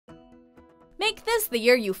Make this the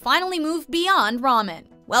year you finally move beyond ramen.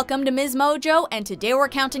 Welcome to MsMojo, and today we're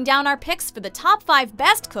counting down our picks for the top 5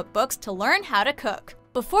 best cookbooks to learn how to cook.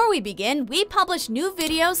 Before we begin, we publish new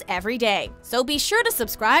videos every day, so be sure to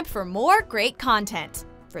subscribe for more great content.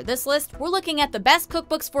 For this list, we're looking at the best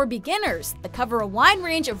cookbooks for beginners that cover a wide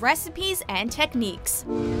range of recipes and techniques.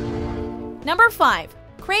 Number 5.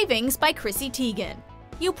 Cravings by Chrissy Teigen.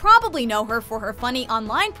 You probably know her for her funny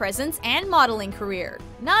online presence and modeling career,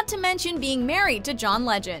 not to mention being married to John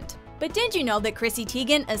Legend. But did you know that Chrissy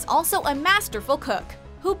Teigen is also a masterful cook?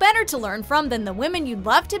 Who better to learn from than the women you'd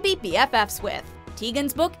love to be BFFs with?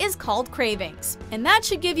 Teigen's book is called Cravings, and that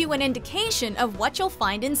should give you an indication of what you'll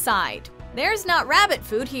find inside. There's not rabbit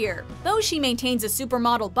food here. Though she maintains a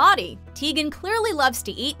supermodel body, Teigen clearly loves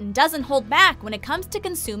to eat and doesn't hold back when it comes to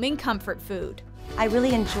consuming comfort food. I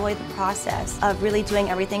really enjoy the process of really doing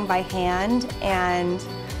everything by hand, and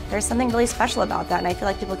there's something really special about that, and I feel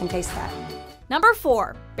like people can taste that. Number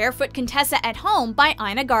 4. Barefoot Contessa at Home by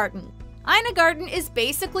Ina Garten. Ina Garten is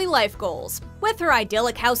basically life goals. With her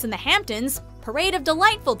idyllic house in the Hamptons, parade of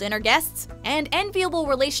delightful dinner guests, and enviable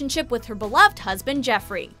relationship with her beloved husband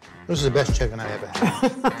Jeffrey. This is the best chicken I ever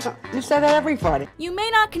had. You say that every Friday. You may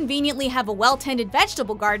not conveniently have a well-tended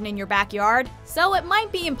vegetable garden in your backyard, so it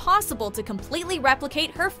might be impossible to completely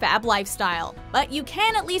replicate her fab lifestyle. But you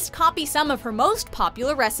can at least copy some of her most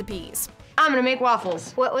popular recipes. I'm gonna make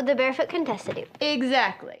waffles. What would the Barefoot Contessa do?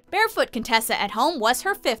 Exactly. Barefoot Contessa at Home was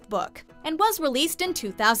her 5th book, and was released in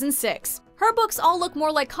 2006. Her books all look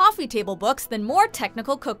more like coffee table books than more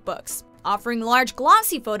technical cookbooks, offering large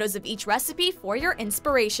glossy photos of each recipe for your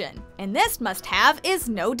inspiration. And this must-have is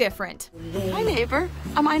no different. Hi neighbor,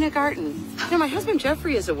 I'm Ina Garten. You know, my husband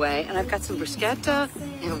Jeffrey is away and I've got some bruschetta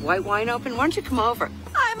and white wine open. Why don't you come over?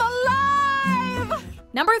 I'm alive!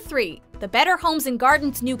 Number 3. The Better Homes and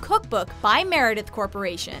Gardens New Cookbook by Meredith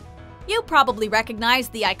Corporation. You probably recognize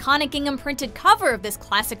the iconic Gingham-printed cover of this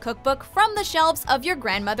classic cookbook from the shelves of your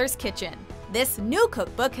grandmother's kitchen. This new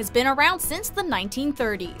cookbook has been around since the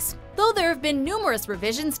 1930s, though there have been numerous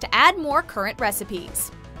revisions to add more current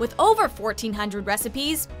recipes. With over 1,400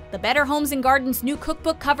 recipes, the Better Homes and Gardens New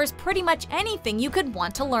Cookbook covers pretty much anything you could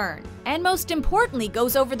want to learn, and most importantly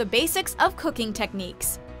goes over the basics of cooking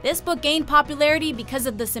techniques. This book gained popularity because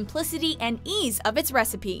of the simplicity and ease of its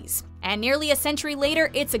recipes, and nearly a century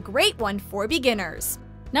later, it's a great one for beginners.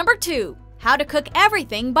 Number 2. How to Cook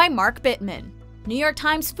Everything by Mark Bittman. New York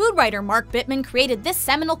Times food writer Mark Bittman created this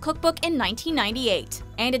seminal cookbook in 1998,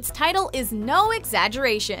 and its title is no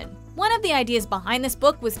exaggeration. One of the ideas behind this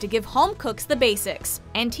book was to give home cooks the basics,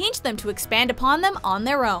 and teach them to expand upon them on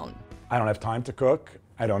their own. I don't have time to cook.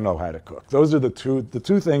 I don't know how to cook. Those are the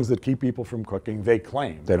two things that keep people from cooking. They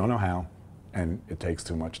claim they don't know how, and it takes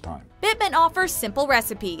too much time. Bittman offers simple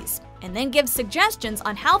recipes, and then gives suggestions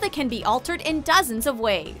on how they can be altered in dozens of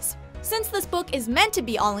ways. Since this book is meant to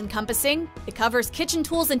be all-encompassing, it covers kitchen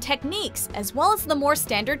tools and techniques, as well as the more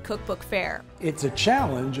standard cookbook fare. It's a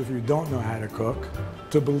challenge if you don't know how to cook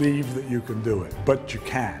to believe that you can do it, but you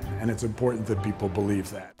can, and it's important that people believe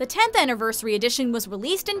that. The 10th anniversary edition was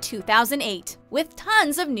released in 2008, with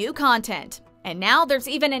tons of new content. And now there's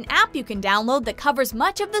even an app you can download that covers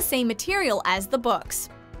much of the same material as the books.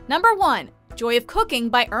 Number 1. Joy of Cooking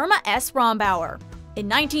by Irma S. Rombauer. In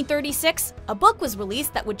 1936, a book was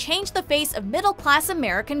released that would change the face of middle-class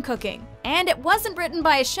American cooking. And it wasn't written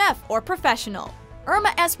by a chef or professional.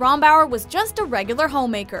 Irma S. Rombauer was just a regular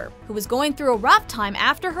homemaker who was going through a rough time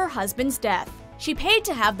after her husband's death. She paid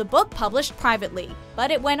to have the book published privately, but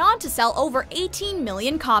it went on to sell over 18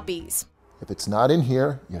 million copies. If it's not in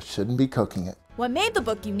here, you shouldn't be cooking it. What made the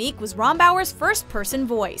book unique was Rombauer's first-person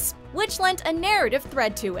voice, which lent a narrative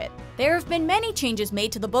thread to it. There have been many changes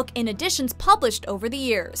made to the book in editions published over the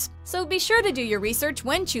years, so be sure to do your research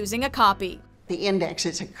when choosing a copy. The index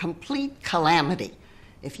is a complete calamity.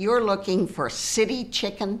 If you're looking for city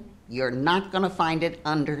chicken, you're not going to find it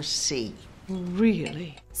under C.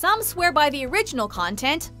 Really? Some swear by the original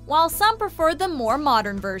content, while some prefer the more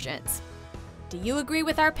modern versions. Do you agree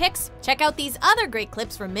with our picks? Check out these other great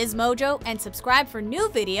clips from MsMojo and subscribe for new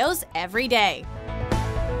videos every day.